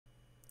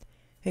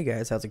Hey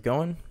guys, how's it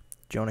going?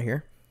 Jonah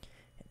here,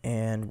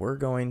 and we're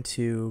going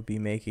to be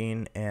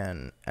making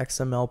an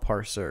XML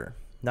parser.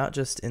 Not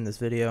just in this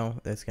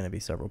video, there's going to be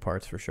several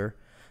parts for sure.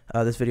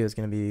 This video is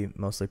going to be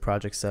mostly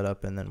project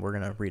setup, and then we're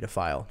going to read a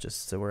file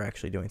just so we're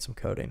actually doing some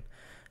coding.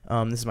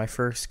 This is my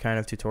first kind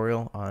of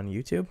tutorial on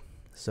YouTube,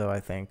 so I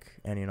think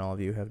any and all of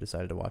you have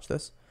decided to watch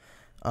this.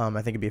 I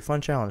think it'd be a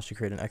fun challenge to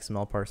create an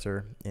XML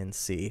parser in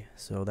C,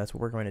 so that's what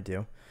we're going to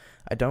do.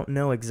 I don't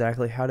know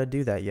exactly how to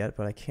do that yet,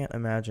 but I can't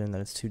imagine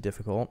that it's too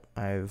difficult.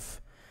 I've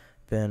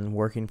been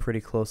working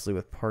pretty closely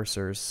with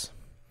parsers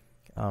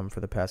for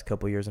the past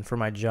couple years, and for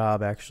my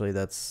job, actually,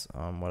 that's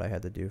what I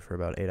had to do for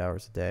about 8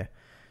 hours a day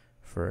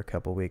for a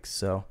couple weeks,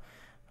 so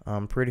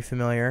I'm pretty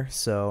familiar.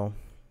 So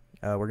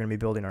we're going to be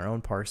building our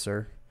own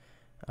parser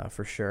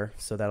for sure,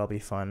 so that'll be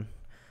fun.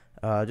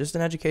 Just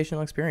an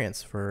educational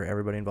experience for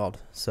everybody involved.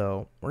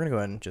 So we're going to go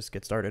ahead and just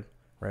get started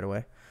right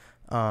away.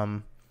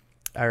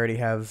 I already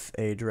have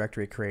a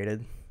directory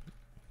created,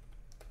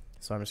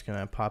 so I'm just going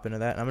to pop into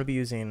that. And I'm going to be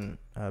using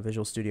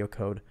Visual Studio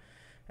Code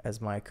as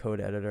my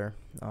code editor.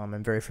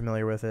 I'm very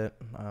familiar with it.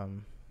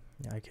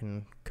 I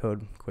can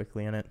code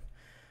quickly in it.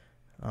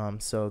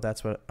 So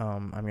that's what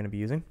I'm going to be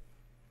using.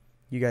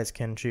 You guys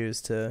can choose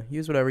to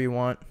use whatever you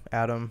want: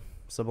 Atom,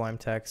 Sublime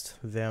Text,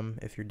 Vim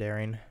if you're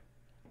daring.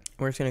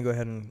 We're just going to go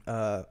ahead and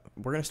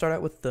we're going to start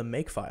out with the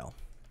Makefile.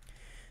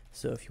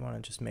 So if you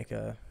want to just make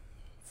a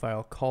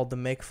file called the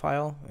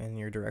Makefile in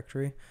your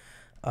directory,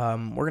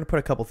 we're going to put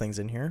a couple things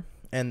in here,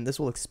 and this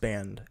will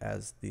expand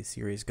as the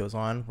series goes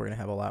on. We're going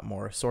to have a lot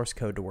more source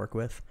code to work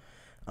with,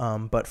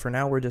 but for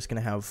now we're just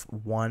going to have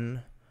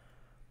one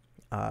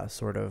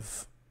sort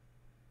of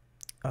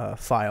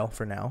file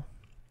for now.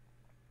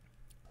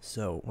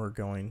 So we're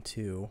going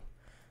to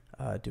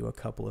do a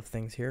couple of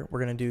things here. We're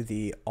going to do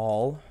the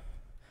all.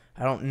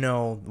 I don't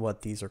know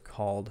what these are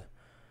called,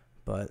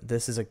 but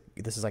this is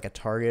like a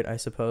target, I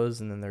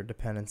suppose, and then there are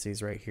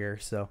dependencies right here.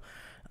 So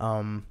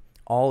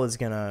all is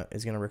gonna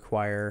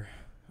require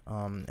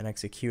an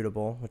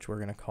executable, which we're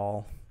gonna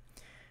call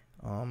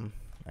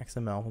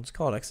XML. We'll just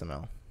call it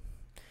XML.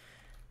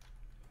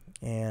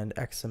 And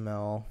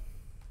XML,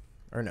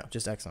 or no,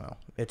 just XML.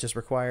 It just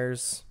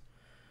requires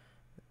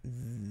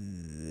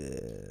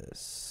this.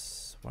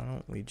 Why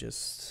don't we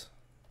just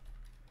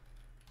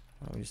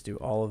do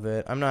all of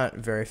it? I'm not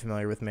very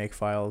familiar with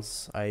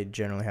Makefiles. I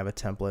generally have a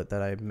template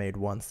that I made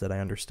once that I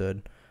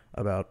understood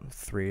about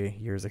 3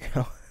 years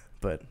ago,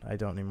 but I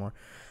don't anymore.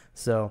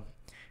 So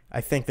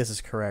I think this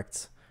is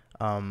correct.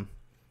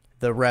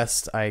 The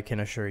rest I can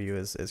assure you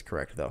is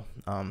correct though.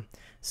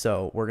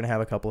 So we're going to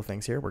have a couple of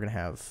things here. We're going to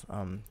have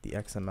the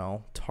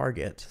XML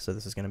Target. So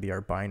this is going to be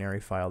our binary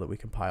file that we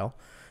compile.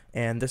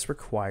 And this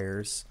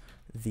requires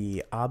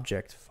the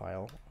object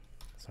file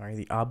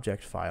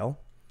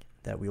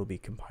that we'll be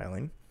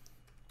compiling.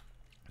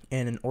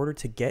 And in order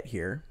to get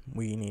here,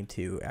 we need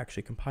to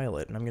actually compile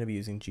it. And I'm going to be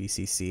using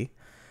GCC.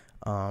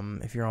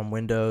 If you're on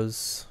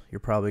Windows,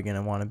 you're probably going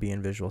to want to be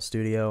in Visual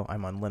Studio.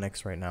 I'm on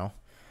Linux right now.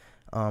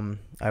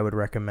 I would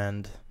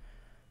recommend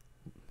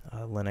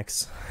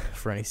Linux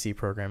for any C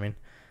programming.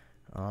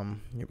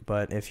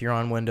 But if you're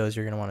on Windows,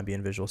 you're going to want to be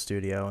in Visual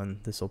Studio,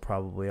 and this will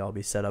probably all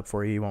be set up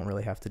for you. You won't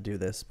really have to do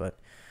this, but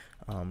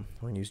we're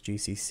going to use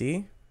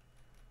GCC.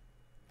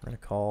 We're going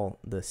to call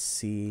the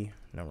C,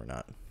 no we're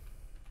not.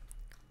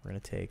 We're going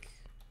to take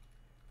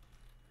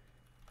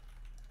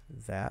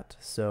that.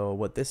 So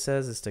what this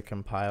says is to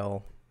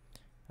compile,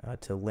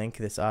 to link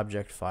this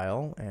object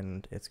file,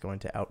 and it's going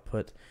to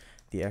output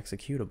the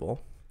executable.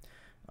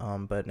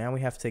 But now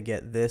we have to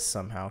get this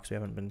somehow, because we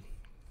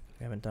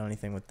haven't done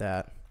anything with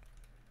that.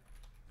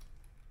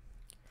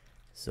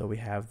 So we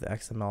have the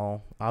XML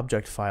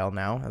object file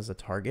now as a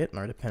target, and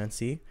our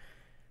dependency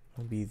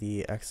will be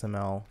the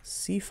XML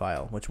C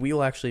file, which we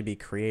will actually be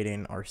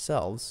creating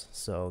ourselves.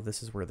 So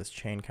this is where this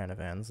chain kind of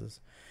ends. If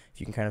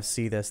you can kind of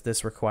see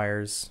this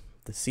requires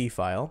the C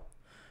file,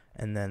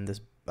 and then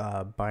this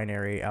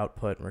binary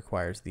output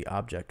requires the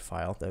object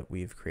file that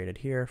we've created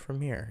here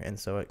from here. And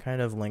so it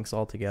kind of links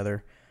all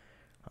together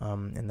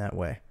in that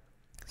way.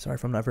 Sorry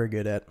if I'm not very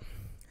good at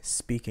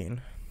speaking.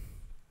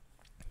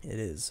 It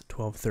is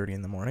 12:30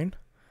 in the morning,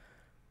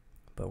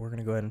 but we're going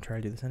to go ahead and try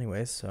to do this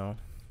anyways. So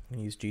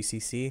use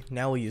GCC.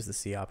 Now we'll use the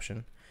C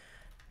option,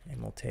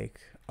 and we'll take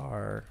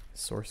our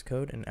source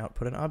code and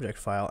output an object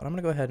file. And I'm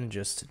going to go ahead and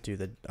just do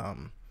the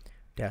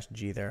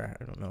 -G there.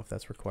 I don't know if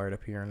that's required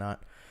up here or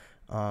not.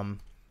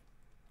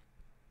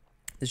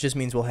 This just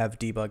means we'll have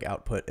debug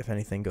output. If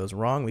anything goes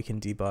wrong, we can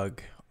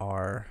debug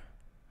our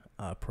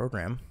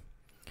program.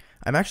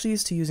 I'm actually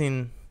used to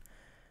using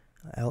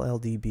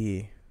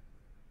LLDB,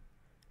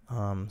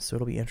 so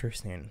it'll be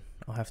interesting.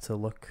 I'll have to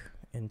look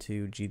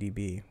into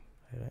GDB.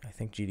 I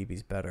think GDB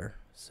is better,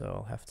 so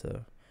I'll have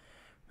to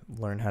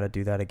learn how to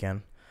do that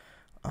again.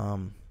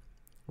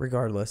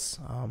 Regardless,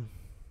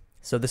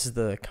 so this is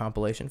the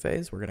compilation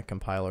phase. We're going to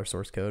compile our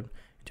source code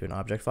into an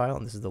object file,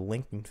 and this is the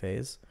linking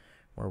phase,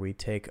 where we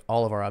take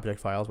all of our object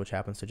files, which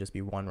happens to just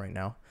be one right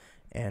now,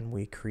 and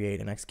we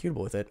create an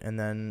executable with it. And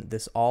then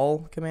this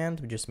all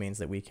command just means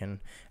that we can,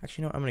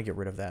 actually, no, I'm going to get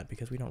rid of that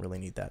because we don't really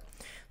need that.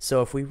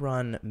 So if we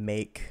run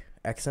make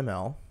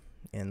XML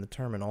in the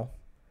terminal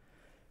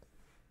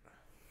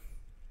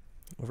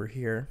over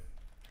here,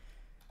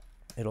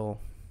 it'll,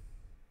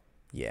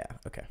 yeah,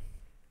 okay.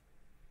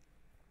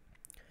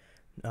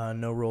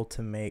 No rule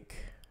to make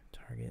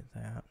target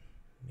that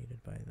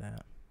needed by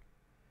that.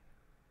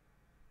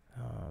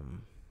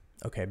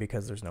 Okay,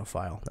 because there's no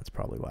file. That's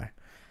probably why.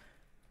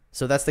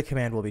 So that's the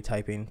command we'll be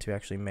typing to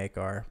actually make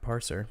our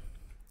parser,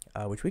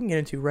 which we can get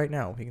into right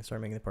now. We can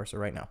start making the parser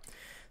right now.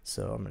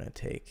 So I'm going to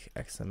take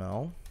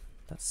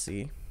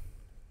XML.c,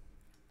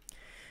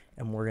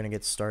 and we're going to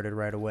get started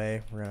right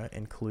away. We're going to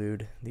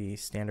include the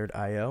standard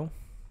IO.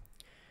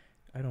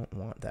 I don't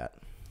want that.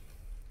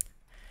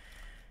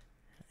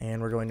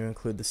 And we're going to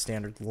include the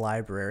standard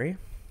library.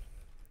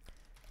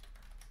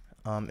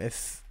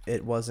 If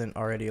it wasn't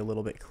already a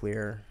little bit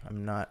clear,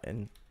 I'm not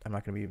going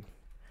to be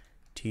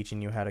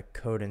teaching you how to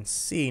code in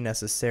C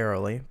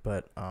necessarily,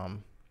 but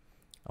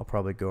I'll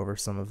probably go over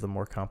some of the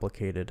more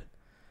complicated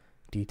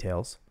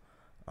details.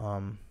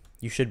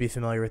 You should be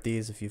familiar with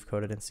these if you've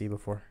coded in C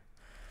before.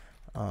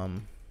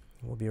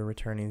 We'll be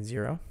returning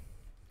 0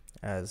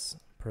 as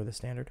per the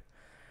standard.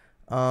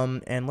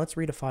 And let's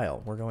read a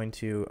file. I'm going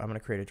to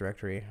create a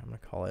directory. I'm going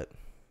to call it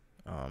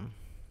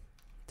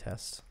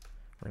test.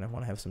 We're going to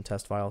want to have some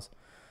test files.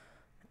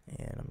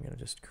 And I'm going to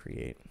just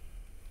create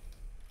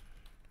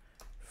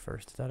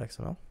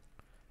first.xml.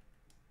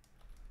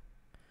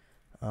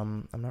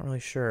 I'm not really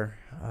sure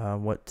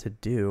what to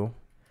do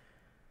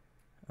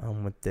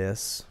with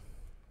this.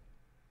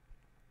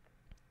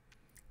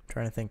 I'm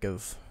trying to think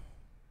of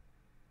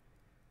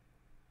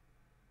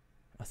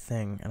a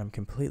thing, and I'm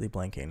completely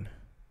blanking.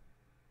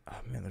 Oh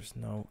man, there's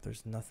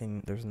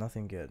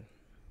nothing good.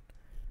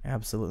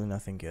 Absolutely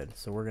nothing good.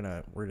 So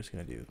we're just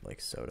gonna do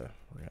like soda.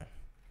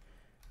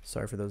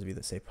 Sorry for those of you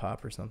that say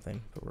pop or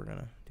something, but we're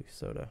gonna do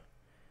soda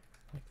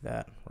like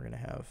that. We're gonna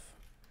have,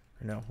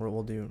 or no,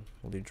 we'll do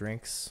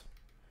drinks.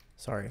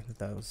 Sorry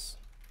that was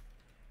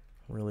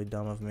really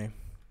dumb of me.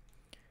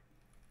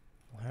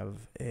 We'll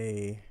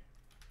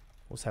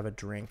just have a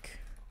drink.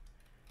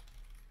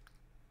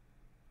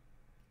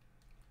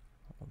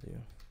 We'll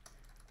do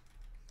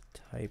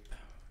type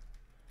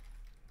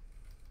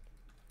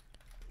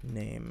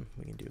name.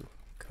 We can do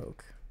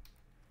Coke.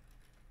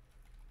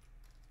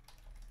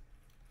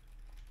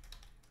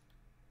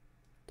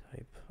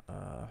 Type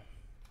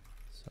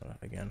soda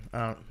again.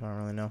 I don't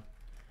really know.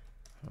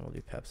 We'll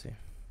do Pepsi.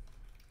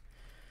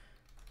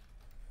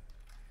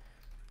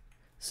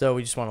 So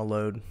we just want to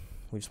load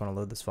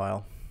this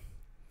file,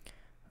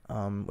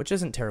 which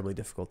isn't terribly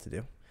difficult to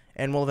do.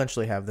 And we'll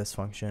eventually have this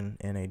function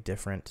in a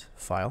different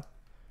file,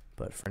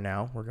 but for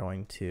now we're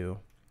going to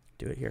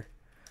do it here.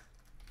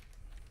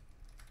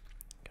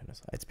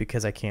 Goodness, it's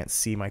because I can't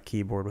see my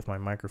keyboard with my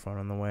microphone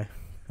on the way.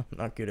 I'm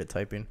not good at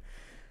typing.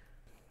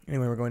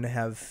 Anyway, we're going to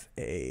have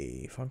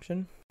a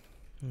function.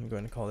 I'm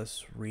going to call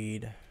this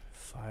read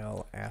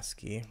file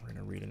ASCII. We're going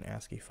to read an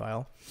ASCII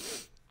file,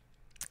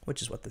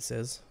 which is what this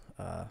is.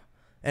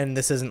 And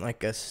this isn't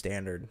like a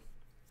standard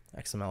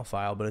XML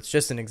file, but it's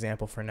just an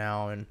example for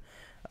now, and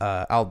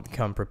I'll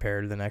come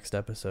prepared the next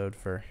episode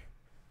for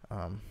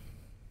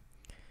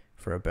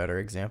a better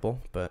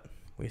example, but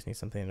we just need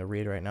something to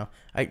read right now.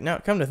 Now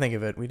come to think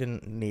of it, we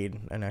didn't need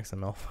an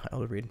XML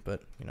file to read,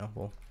 but you know,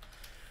 we'll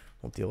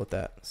deal with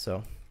that.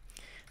 So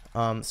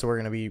so we're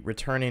going to be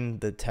returning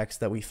the text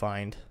that we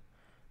find,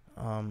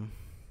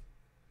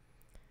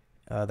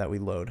 that we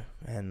load,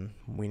 and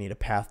we need a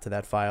path to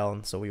that file,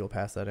 and so we will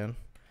pass that in.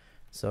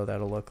 So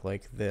that'll look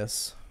like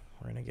this.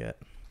 We're going to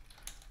get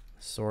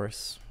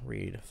source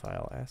read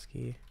file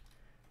ASCII,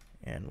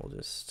 and we'll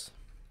just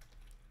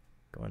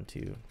go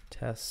into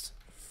test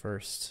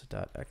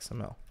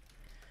first.xml.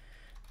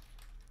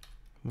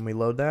 When we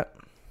load that,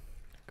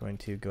 going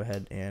to go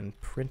ahead and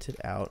print it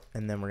out,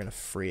 and then we're going to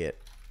free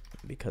it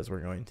because we're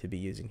going to be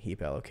using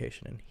heap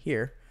allocation in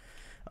here.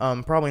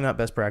 Probably not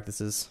best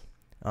practices.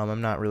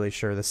 I'm not really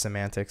sure the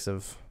semantics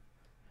of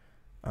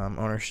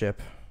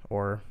ownership,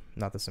 or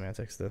not the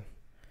semantics, the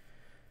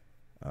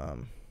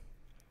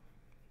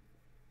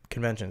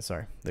conventions,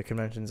 sorry. The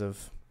conventions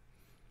of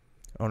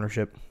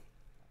ownership.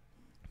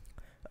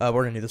 We're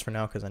going to do this for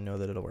now because I know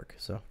that it'll work.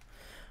 So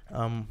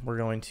we're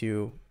going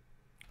to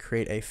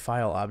create a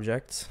file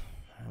object,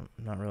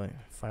 not really,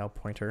 file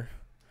pointer,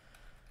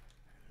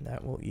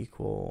 that will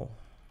equal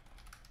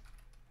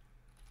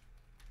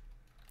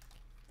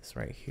this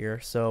right here.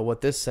 So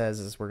what this says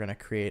is we're going to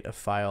create a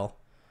file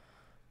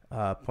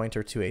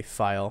pointer to a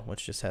file,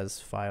 which just has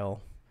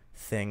file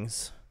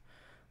things,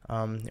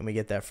 and we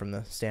get that from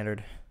the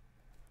standard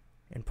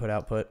input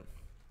output.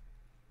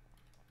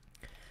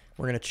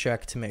 We're going to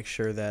check to make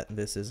sure that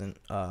this isn't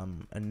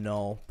a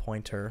null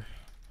pointer.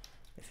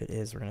 If it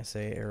is, we're going to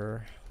say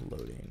error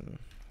loading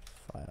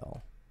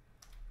file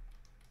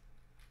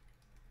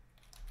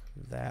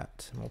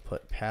that, and we'll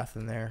put path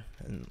in there,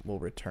 and we'll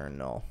return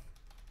null.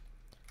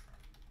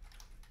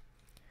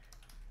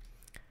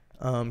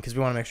 because we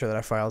want to make sure that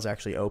our file is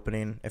actually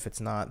opening. If it's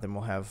not, then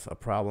we'll have a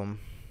problem.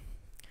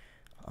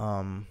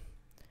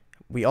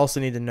 We also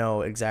need to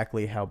know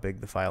exactly how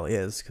big the file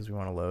is because we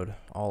want to load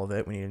all of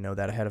it. We need to know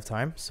that ahead of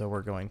time. So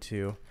we're going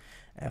to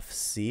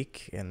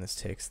fseek, and this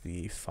takes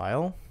the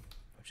file,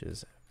 which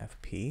is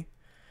fp,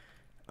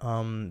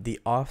 the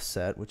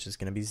offset, which is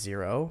going to be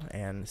 0,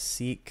 and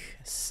seek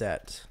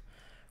set.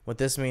 What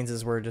this means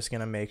is we're just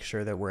going to make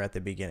sure that we're at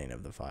the beginning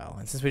of the file.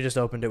 And since we just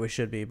opened it, we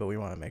should be, but we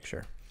want to make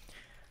sure.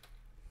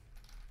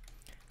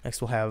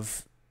 Next, we'll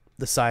have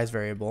the size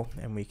variable,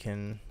 and we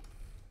can,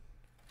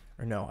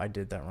 or no, I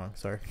did that wrong,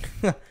 sorry.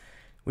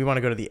 We want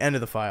to go to the end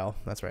of the file,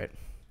 that's right.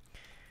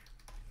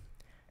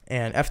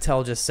 And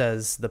ftell just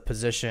says the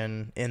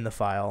position in the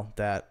file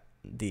that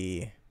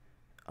the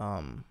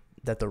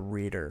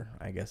reader,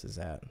 I guess, is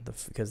at,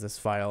 because this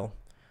file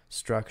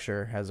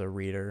structure has a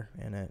reader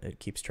in it. It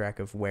keeps track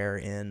of where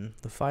in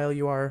the file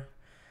you are,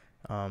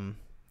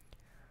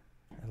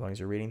 as long as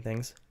you're reading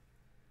things.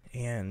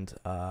 And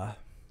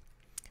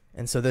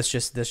so this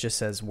just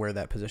says where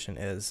that position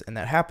is, and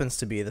that happens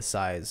to be the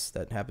size.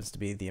 That happens to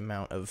be the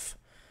amount of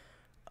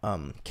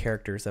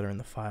characters that are in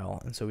the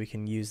file, and so we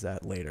can use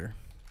that later.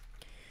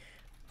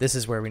 This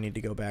is where we need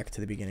to go back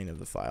to the beginning of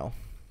the file.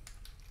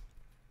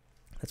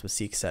 That's what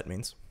seek set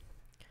means.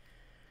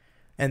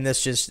 And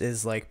this just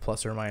is like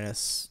plus or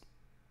minus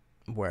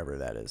wherever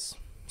that is.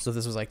 So if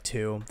this was like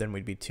 2, then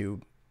we'd be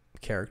 2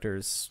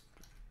 characters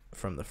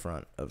from the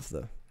front of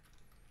the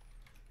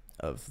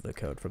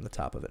code, from the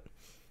top of it.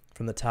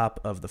 From the top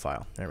of the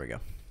file. There we go.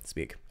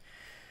 Speak.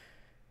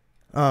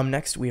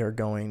 Next, we are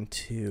going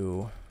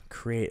to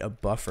create a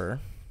buffer.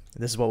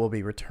 This is what we'll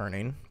be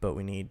returning, but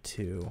we need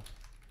to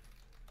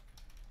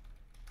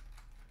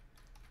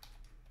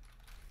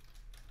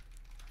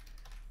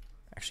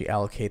actually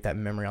allocate that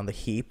memory on the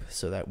heap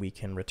so that we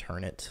can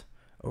return it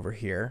over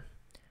here.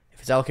 If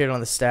it's allocated on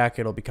the stack,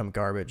 it'll become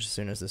garbage as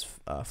soon as this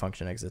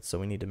function exits, so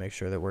we need to make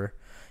sure that we're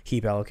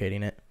heap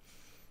allocating it.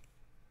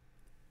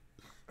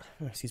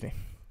 Excuse me.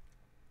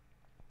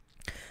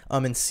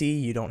 In C,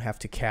 you don't have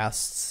to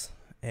cast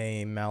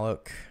a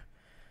malloc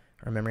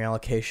or memory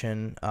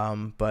allocation,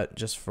 but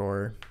just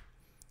for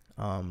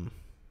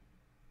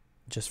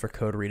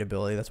code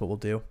readability, that's what we'll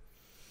do.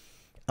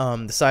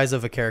 The size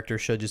of a character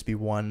should just be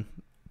 1.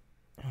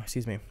 Oh,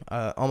 excuse me.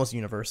 Almost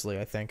universally,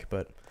 I think,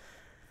 but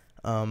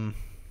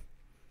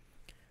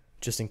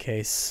just in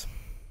case,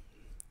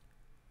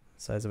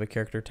 size of a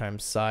character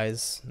times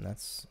size, and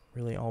that's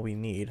really all we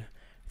need.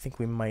 I think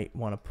we might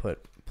want to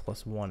put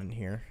 +1 in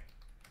here.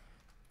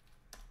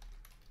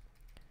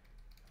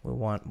 We'll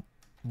want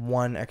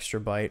 1 extra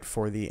byte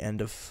for the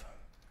end of,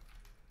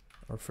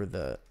 or for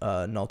the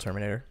null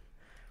terminator.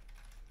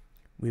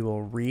 We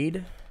will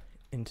read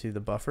into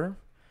the buffer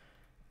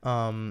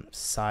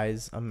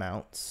size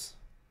amounts,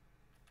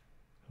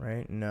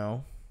 right?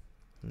 No.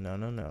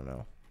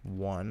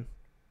 1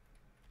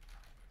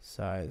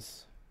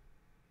 size,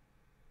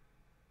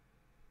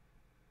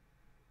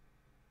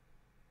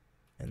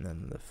 and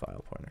then the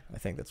file pointer. I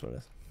think that's what it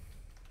is.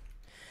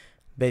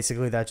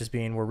 Basically, that just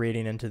being we're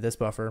reading into this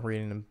buffer,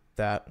 reading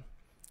that.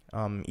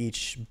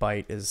 Each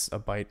byte is a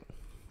byte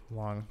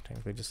long,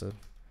 technically just a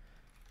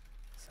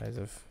size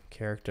of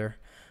character.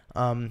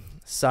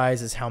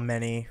 Size is how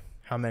many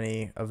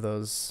of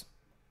those,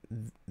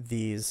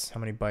 how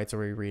many bytes are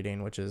we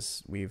reading, which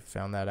is, we've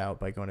found that out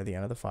by going to the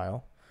end of the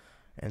file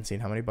and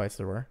seeing how many bytes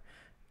there were.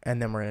 And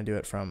then we're going to do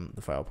it from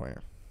the file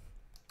pointer.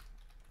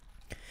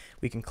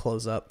 We can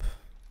close up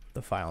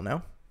the file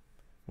now,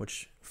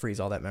 which frees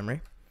all that memory.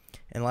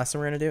 And the last thing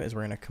we're going to do is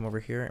we're going to come over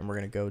here and we're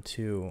going to go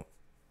to,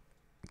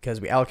 because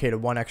we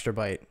allocated 1 extra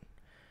byte,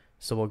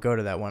 so we'll go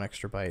to that 1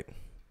 extra byte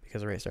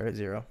because array started at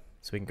 0.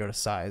 So we can go to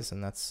size,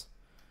 and that's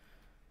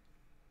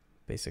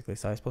basically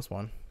size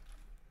 +1.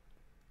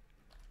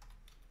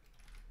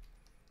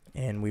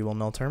 And we will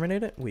null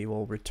terminate it. We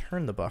will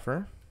return the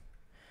buffer.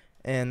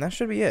 And that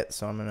should be it.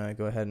 So I'm going to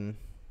go ahead and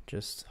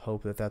just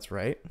hope that that's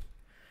right. I'm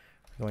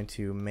going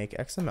to make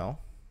XML.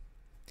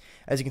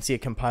 As you can see,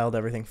 it compiled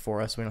everything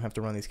for us. We don't have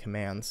to run these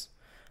commands.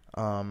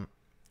 And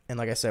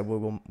like I said, we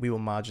will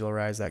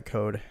modularize that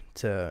code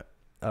to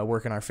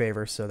work in our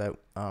favor so that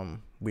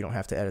we don't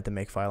have to edit the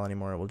Makefile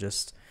anymore. It will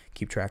just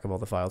keep track of all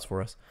the files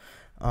for us.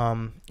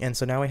 And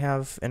so now we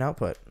have an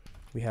output.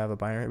 We have a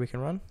binary we can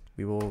run.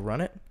 We will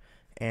run it,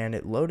 and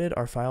it loaded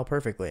our file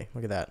perfectly.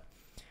 Look at that.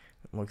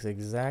 It looks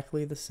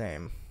exactly the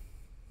same.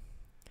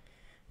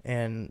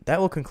 And that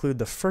will conclude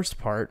the first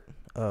part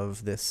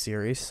of this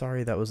series.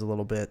 Sorry that was a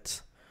little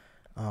bit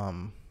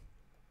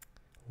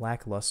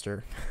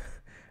lackluster.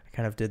 I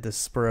kind of did this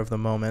spur of the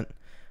moment.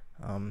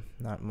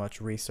 Not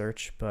much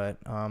research, but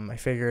I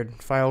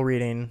figured file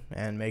reading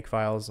and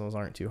Makefiles, those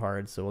aren't too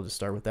hard, so we'll just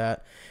start with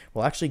that.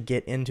 We'll actually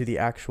get into the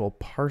actual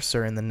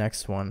parser in the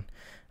next one.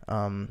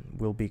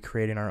 We'll be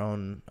creating our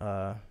own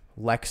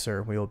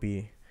lexer. We will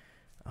be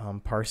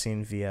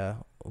parsing via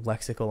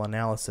lexical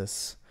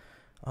analysis,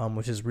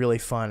 which is really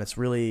fun. It's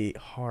really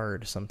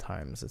hard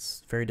sometimes.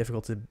 It's very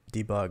difficult to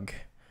debug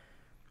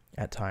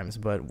at times,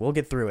 but we'll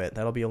get through it.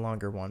 That'll be a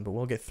longer one, but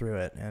we'll get through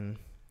it, and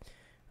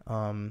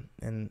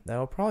And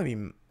that'll probably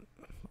be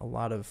a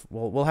lot of,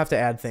 well, we'll have to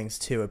add things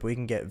to it, but we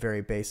can get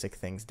very basic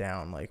things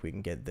down. Like we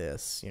can get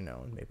this, you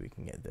know, and maybe we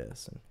can get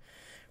this, and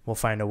we'll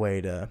find a way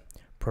to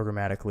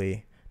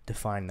programmatically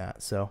define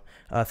that. So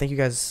thank you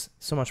guys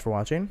so much for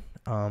watching.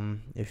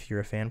 If you're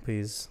a fan,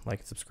 please like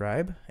and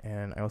subscribe,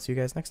 and I will see you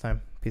guys next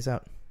time. Peace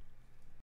out.